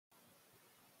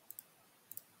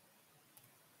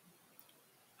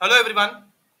Hello everyone,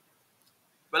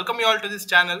 welcome you all to this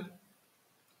channel.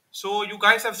 So you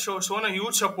guys have shown a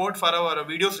huge support for our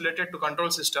videos related to control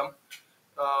system.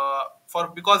 For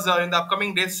because in the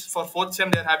upcoming days for fourth sem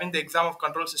they are having the exam of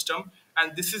control system,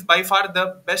 and this is by far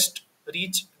the best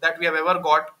reach that we have ever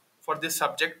got for this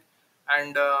subject.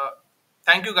 And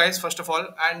thank you guys first of all.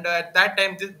 And at that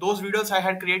time, those videos I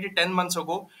had created 10 months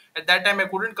ago. At that time, I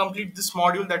couldn't complete this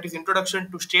module, that is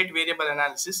Introduction to State Variable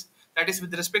Analysis. That is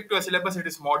with respect to a syllabus, it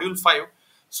is module 5.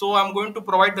 So I'm going to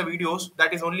provide the videos,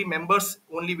 that is only members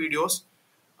only videos.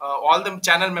 All the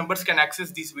channel members can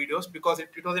access these videos because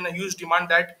it was in a huge demand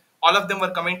that all of them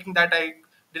were commenting that I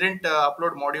didn't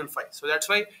upload module 5. So that's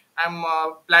why I'm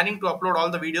planning to upload all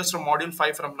the videos from module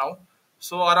 5 from now.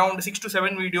 So around 6 to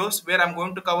 7 videos where I'm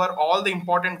going to cover all the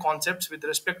important concepts with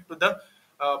respect to the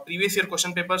previous year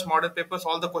question papers, model papers,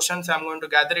 all the questions. I'm going to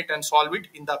gather it and solve it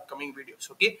in the upcoming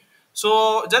videos. Okay.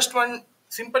 So just one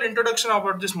simple introduction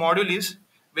about this module is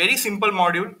very simple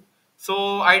module.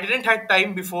 So I didn't had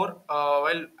time before.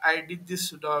 Well, I did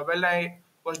this. Well, I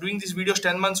was doing these videos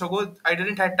 10 months ago. I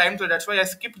didn't had time, so that's why I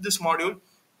skipped this module.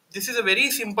 This is a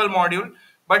very simple module,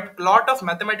 but lot of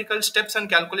mathematical steps and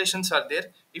calculations are there.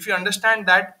 If you understand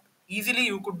that easily,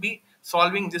 you could be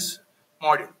solving this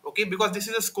module. Okay, because this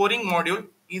is a scoring module.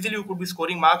 Easily, you could be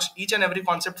scoring marks. Each and every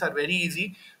concepts are very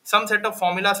easy. Some set of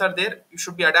formulas are there. You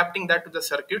should be adapting that to the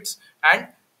circuits and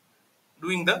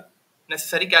doing the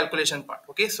necessary calculation part.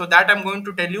 Okay, so that I'm going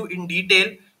to tell you in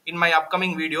detail in my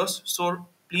upcoming videos. So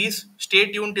please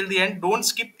stay tuned till the end. Don't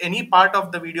skip any part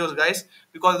of the videos, guys,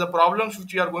 because the problems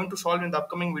which we are going to solve in the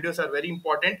upcoming videos are very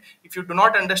important. If you do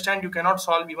not understand, you cannot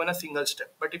solve even a single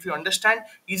step, but if you understand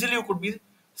easily, you could be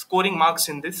scoring marks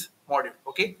in this module.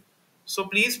 Okay, so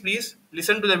please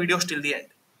listen to the videos till the end.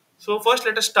 So first,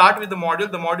 let us start with the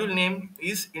module. The module name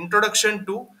is Introduction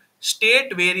to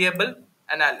State Variable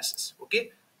Analysis.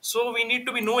 Okay. So we need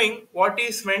to be knowing what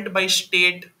is meant by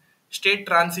state, state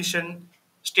transition,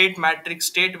 state matrix,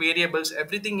 state variables,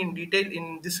 everything in detail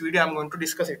in this video. I'm going to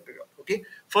discuss it to you. Okay.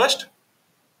 First,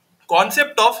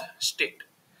 concept of state.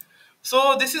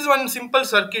 So this is one simple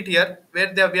circuit here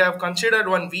where we have considered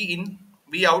one V in,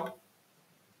 V out,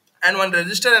 and one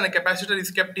resistor and a capacitor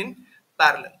is kept in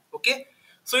parallel. Okay,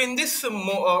 so in this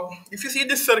if you see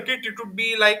this circuit, it would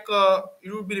be like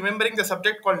you would be remembering the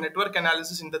subject called network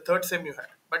analysis in the third sem you had,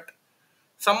 but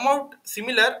somewhat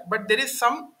similar, but there is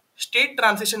some state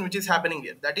transition which is happening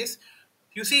here. That is,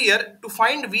 you see here, to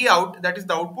find V out, that is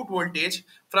the output voltage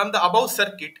from the above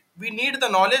circuit, we need the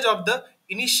knowledge of the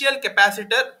initial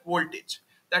capacitor voltage.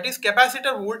 That is,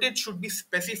 capacitor voltage should be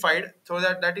specified, so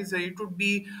that is it would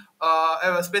be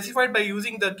specified by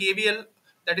using the KVL,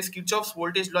 that is Kirchhoff's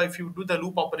voltage law. If you do the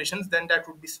loop operations, then that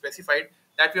would be specified,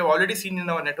 that we have already seen in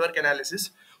our network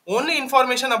analysis. Only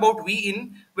information about V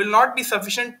in will not be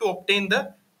sufficient to obtain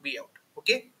the V out.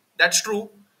 Okay, that's true.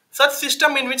 Such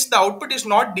system in which the output is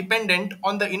not dependent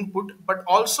on the input but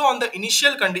also on the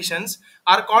initial conditions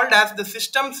are called as the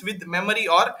systems with memory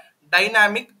or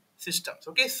dynamic systems.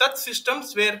 Okay, such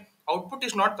systems where output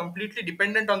is not completely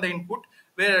dependent on the input,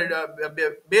 where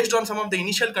based on some of the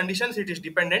initial conditions it is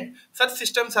dependent, such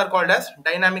systems are called as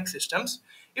dynamic systems.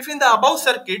 If in the above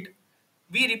circuit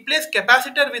we replace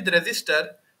capacitor with resistor,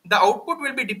 the output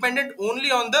will be dependent only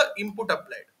on the input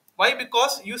applied. Why?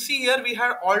 Because you see here we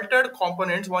have altered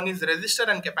components, one is resistor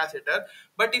and capacitor,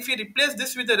 but if we replace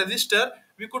this with a resistor,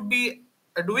 we could be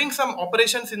doing some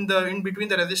operations in between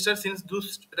the resistors. Since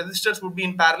those resistors would be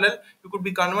in parallel, you could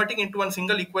be converting into one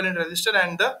single equivalent resistor,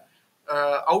 and the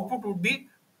output would be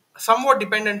somewhat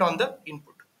dependent on the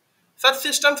input. Such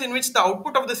systems in which the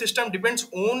output of the system depends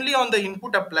only on the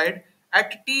input applied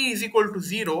at t is equal to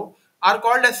 0 are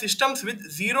called as systems with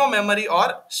zero memory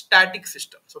or static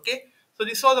systems. Okay, so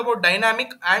this was about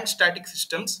dynamic and static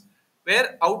systems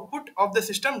where output of the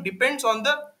system depends on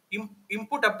the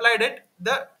input applied at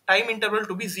the time interval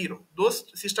to be 0. Those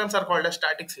systems are called as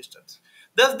static systems.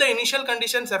 Thus, the initial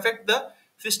conditions affect the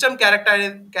system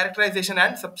characterization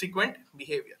and subsequent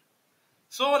behavior.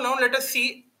 So now let us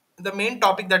see the main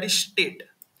topic, that is state.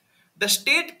 The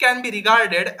state can be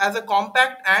regarded as a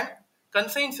compact and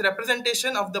concise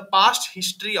representation of the past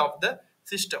history of the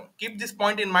system. Keep this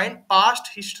point in mind, past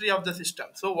history of the system.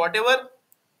 So whatever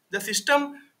the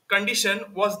system condition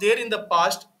was there in the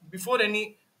past before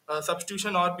any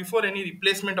substitution or before any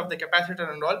replacement of the capacitor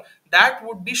and all, that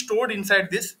would be stored inside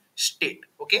this state.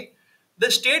 Okay, the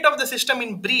state of the system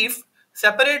in brief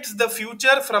separates the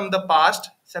future from the past,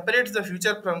 from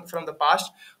the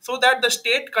past, so that the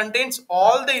state contains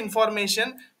all the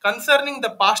information concerning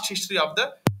the past history of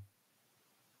the.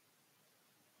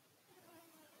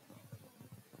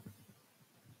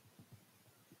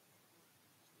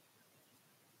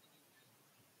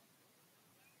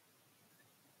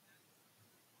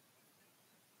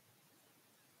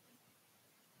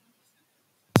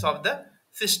 variables of the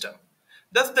system.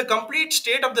 Thus, the complete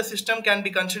state of the system can be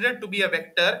considered to be a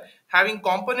vector having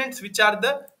components which are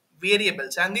the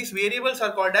variables, and these variables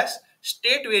are called as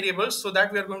state variables. So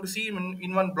that we are going to see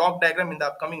in one block diagram in the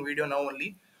upcoming video now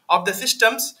only, of the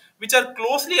systems which are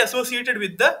closely associated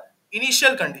with the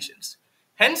initial conditions.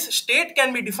 Hence, state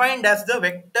can be defined as the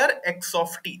vector x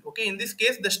of t. Okay, in this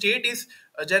case, the state is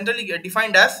generally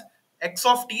defined as x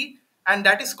of t, and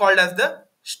that is called as the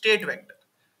state vector.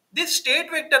 This state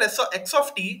vector x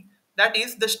of t, that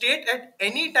is the state at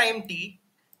any time t,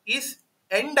 is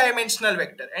n dimensional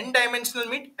vector. N dimensional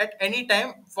means at any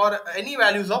time for any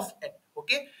values of n.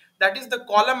 Okay, that is the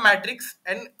column matrix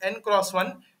n cross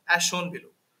 1 as shown below.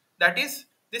 That is,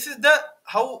 this is the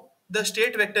how the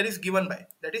state vector is given by,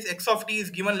 that is x of t is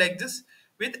given like this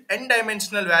with n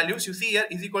dimensional values. You see here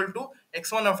is equal to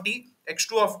x1 of t,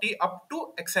 x2 of t up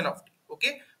to xn of t.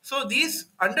 Okay, so these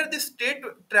under this state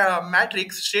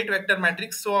matrix, state vector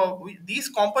matrix, so these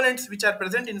components which are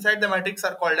present inside the matrix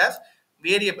are called as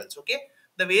variables. Okay,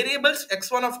 the variables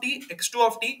x1 of t, x2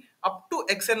 of t up to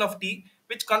xn of t,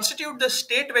 which constitute the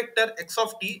state vector x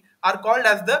of t, are called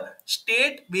as the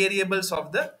state variables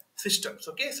of the systems.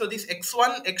 Okay, so this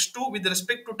x1, x2 with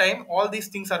respect to time, all these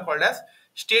things are called as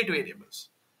state variables.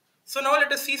 So now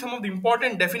let us see some of the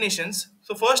important definitions.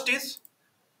 So first is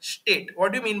state.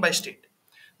 What do you mean by state?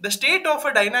 The state of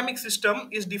a dynamic system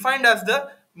is defined as the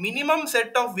minimum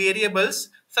set of variables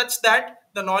such that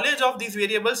the knowledge of these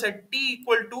variables at t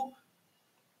equal to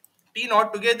T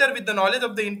naught together with the knowledge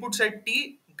of the inputs at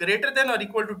T greater than or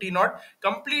equal to T naught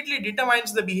completely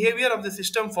determines the behavior of the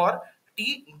system for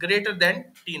T greater than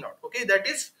T naught. Okay, that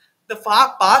is the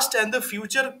far past and the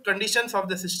future conditions of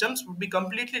the systems would be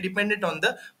completely dependent on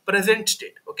the present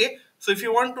state. Okay, so if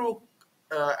you want to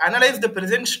analyze the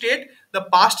present state, the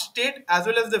past state as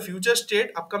well as the future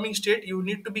state, upcoming state, you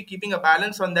need to be keeping a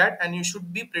balance on that, and you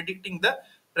should be predicting the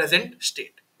present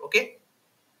state. Okay,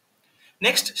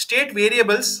 next, state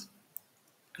variables.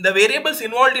 The variables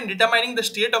involved in determining the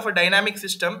state of a dynamic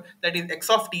system, that is x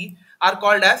of t, are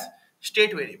called as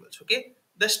state variables. Okay,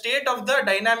 the state of the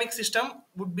dynamic system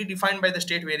would be defined by the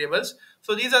state variables.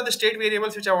 So these are the state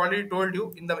variables which I've already told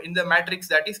you in the matrix,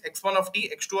 that is x1 of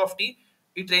t, x2 of t.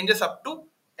 It ranges up to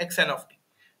xn of t.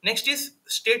 Next is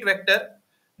state vector.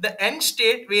 The n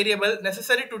state variable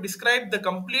necessary to describe the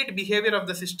complete behavior of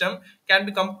the system can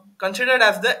be considered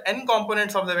as the n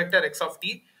components of the vector x of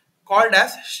t, called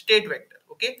as state vector.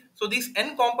 Okay, so these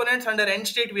n components under n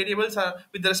state variables are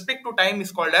with respect to time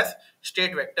is called as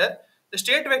state vector. The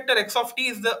state vector x of t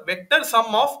is the vector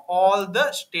sum of all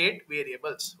the state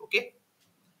variables. Okay,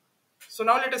 so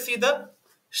now let us see the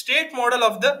state model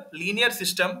of the linear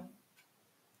system.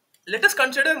 Let us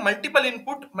consider multiple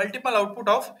input, multiple output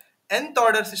of nth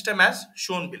order system as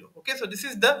shown below. Okay, so this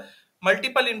is the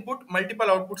multiple input, multiple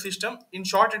output system. In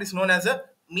short, it is known as a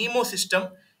MIMO system.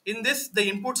 In this, the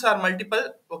inputs are multiple.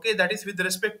 Okay, that is with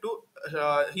respect to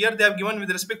here they have given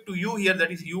with respect to u here,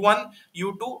 that is u1,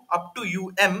 u2 up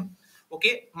to um.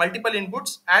 Okay, multiple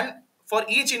inputs, and for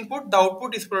each input the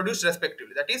output is produced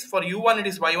respectively. That is, for u1 it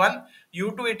is y1,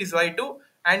 u2 it is y2,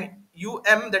 and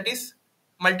that is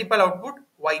multiple output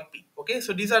yp. Okay,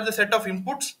 so these are the set of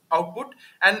inputs, output,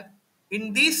 and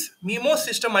in these MIMO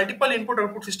system, multiple input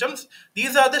output systems,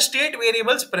 these are the state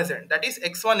variables present, that is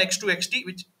x1, x2, xt,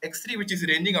 which x3, which is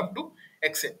ranging up to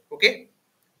xn. Okay,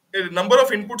 the number of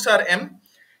inputs are m,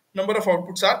 number of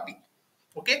outputs are p.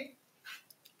 Okay,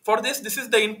 for this is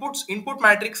the input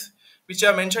matrix which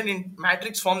I mentioned in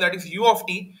matrix form, that is u of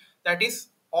t, that is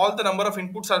all the number of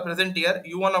inputs are present here,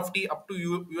 u1 of t up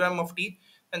to um of t,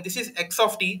 and this is x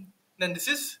of t, then this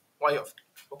is y of t.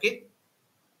 Okay,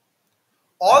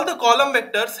 all the column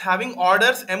vectors having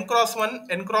orders m cross 1,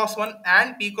 n cross 1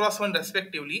 and p cross 1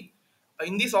 respectively,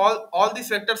 in this all these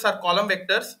vectors are column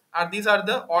vectors, and these are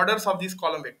the orders of these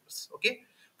column vectors. Okay,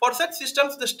 for such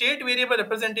systems the state variable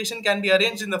representation can be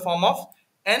arranged in the form of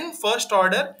n first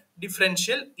order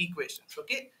differential equations.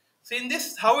 Okay, so in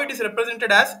this, how it is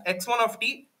represented as x1 of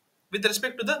t with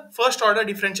respect to the first order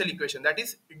differential equation, that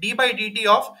is d by dt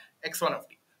of x1 of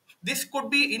t. This could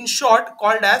be in short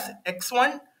called as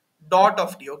x1 dot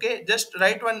of t. Okay, just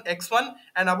write one x1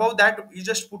 and above that you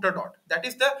just put a dot. That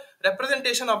is the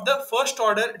representation of the first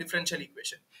order differential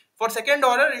equation. For second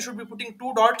order you should be putting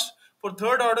two dots, for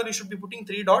third order you should be putting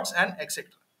three dots, and etc.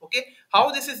 Okay,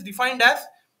 how this is defined as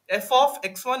f of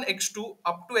x1 x2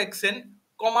 up to xn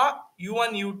comma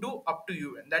u1 u2 up to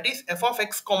un, that is f of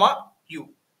x comma u.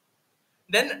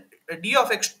 Then d of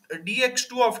x,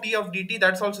 dx2 of t of dt,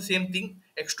 that's also same thing,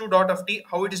 x2 dot of t,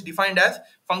 how it is defined as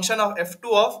function of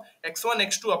f2 of x1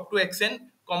 x2 up to xn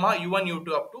comma u1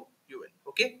 u2 up to un.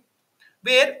 Okay,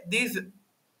 where these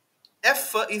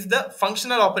F is the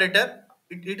functional operator.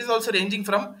 It is also ranging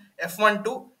from F1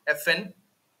 to Fn.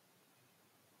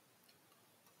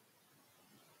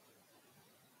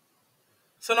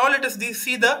 So now let us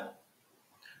see the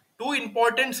two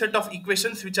important set of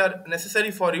equations which are necessary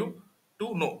for you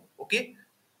to know. Okay,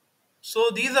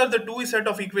 so these are the two set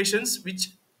of equations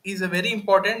which is a very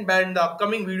important, and the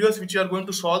upcoming videos which you are going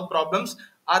to solve problems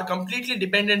are completely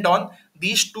dependent on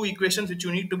these two equations which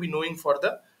you need to be knowing for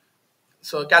the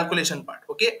so calculation part.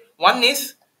 Okay, one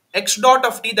is x dot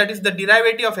of t, that is the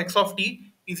derivative of x of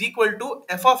t, is equal to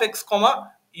f of x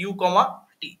comma u comma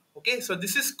t. Okay, so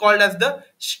this is called as the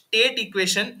state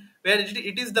equation, where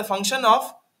it is the function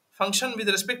with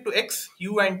respect to x,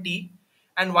 u and t,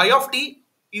 and y of t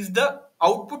is the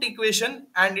output equation,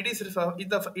 and it is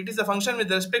the function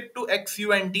with respect to x,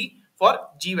 u and t for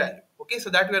g value. Okay, so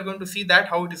that we are going to see that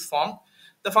how it is formed.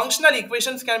 The functional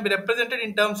equations can be represented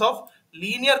in terms of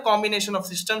linear combination of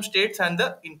system states and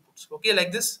the inputs. Okay,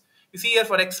 like this. You see here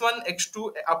for x1,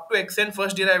 x2 up to xn,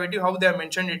 first derivative, how they have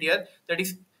mentioned it here. That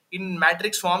is in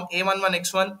matrix form a11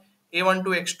 x1, a12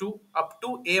 x2 up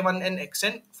to a1n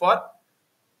xn for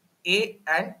a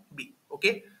and b.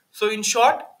 Okay. So in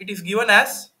short, it is given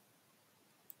as,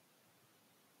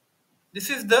 this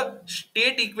is the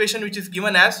state equation which is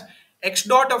given as x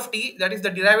dot of t, that is the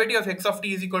derivative of x of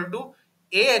t, is equal to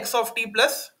a x of t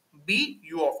plus b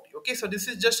u of t. Okay, so this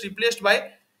is just replaced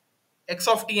by x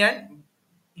of t and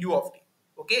u of t.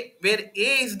 Okay, where a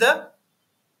is the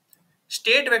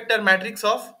state vector matrix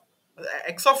of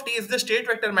x of t is the state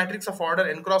vector matrix of order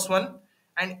n cross 1,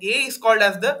 and a is called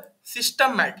as the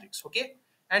system matrix. Okay,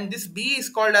 and this b is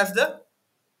called as the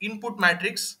input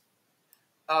matrix.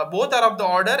 Both are of the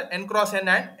order n cross n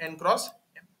and n cross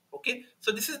m. Okay,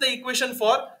 so this is the equation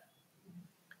for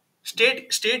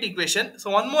state equation.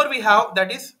 So one more we have,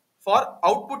 that is for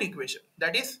output equation,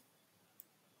 that is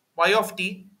y of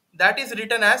t, that is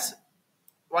written as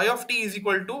y of t is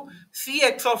equal to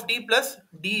cx of t plus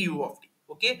du of t.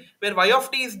 Okay, where y of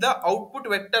t is the output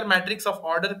vector matrix of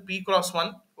order p cross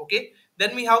 1. Okay,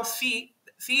 then we have c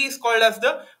is called as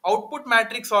the output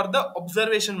matrix or the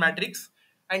observation matrix,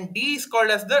 and d is called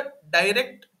as the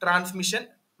direct transmission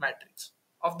matrix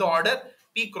of the order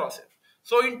p cross f.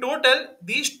 So in total,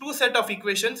 these two set of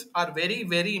equations are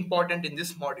very important in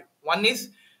this module. One is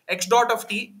x dot of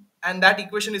t, and that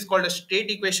equation is called a state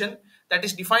equation, that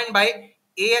is defined by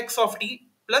ax of t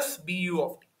plus bu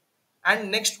of t.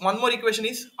 And next one more equation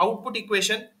is output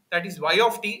equation, that is y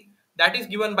of t, that is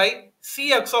given by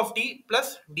cx of t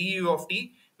plus du of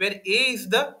t, where a is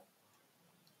the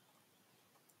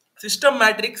system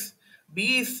matrix,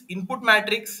 b is input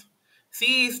matrix,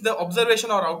 c is the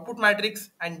observation or output matrix,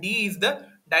 and d is the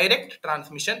direct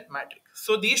transmission matrix.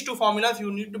 So these two formulas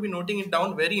you need to be noting it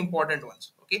down, very important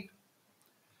ones. Okay,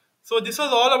 so this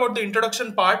was all about the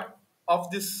introduction part of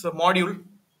this module.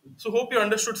 So hope you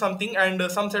understood something, and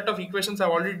some set of equations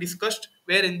I've already discussed,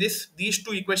 where in this these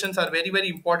two equations are very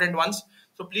important ones.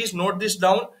 So please note this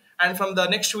down, and from the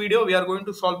next video we are going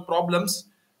to solve problems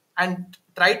and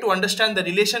try to understand the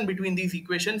relation between these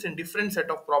equations in different set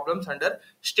of problems under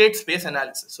state space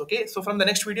analysis. Okay, so from the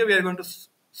next video we are going to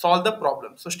solve the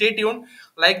problem. So stay tuned,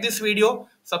 like this video,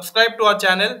 subscribe to our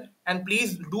channel, and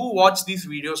please do watch these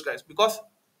videos, guys, because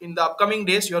in the upcoming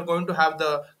days you are going to have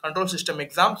the control system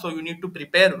exam, so you need to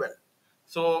prepare well.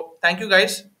 So thank you,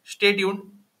 guys, stay tuned,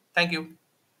 thank you.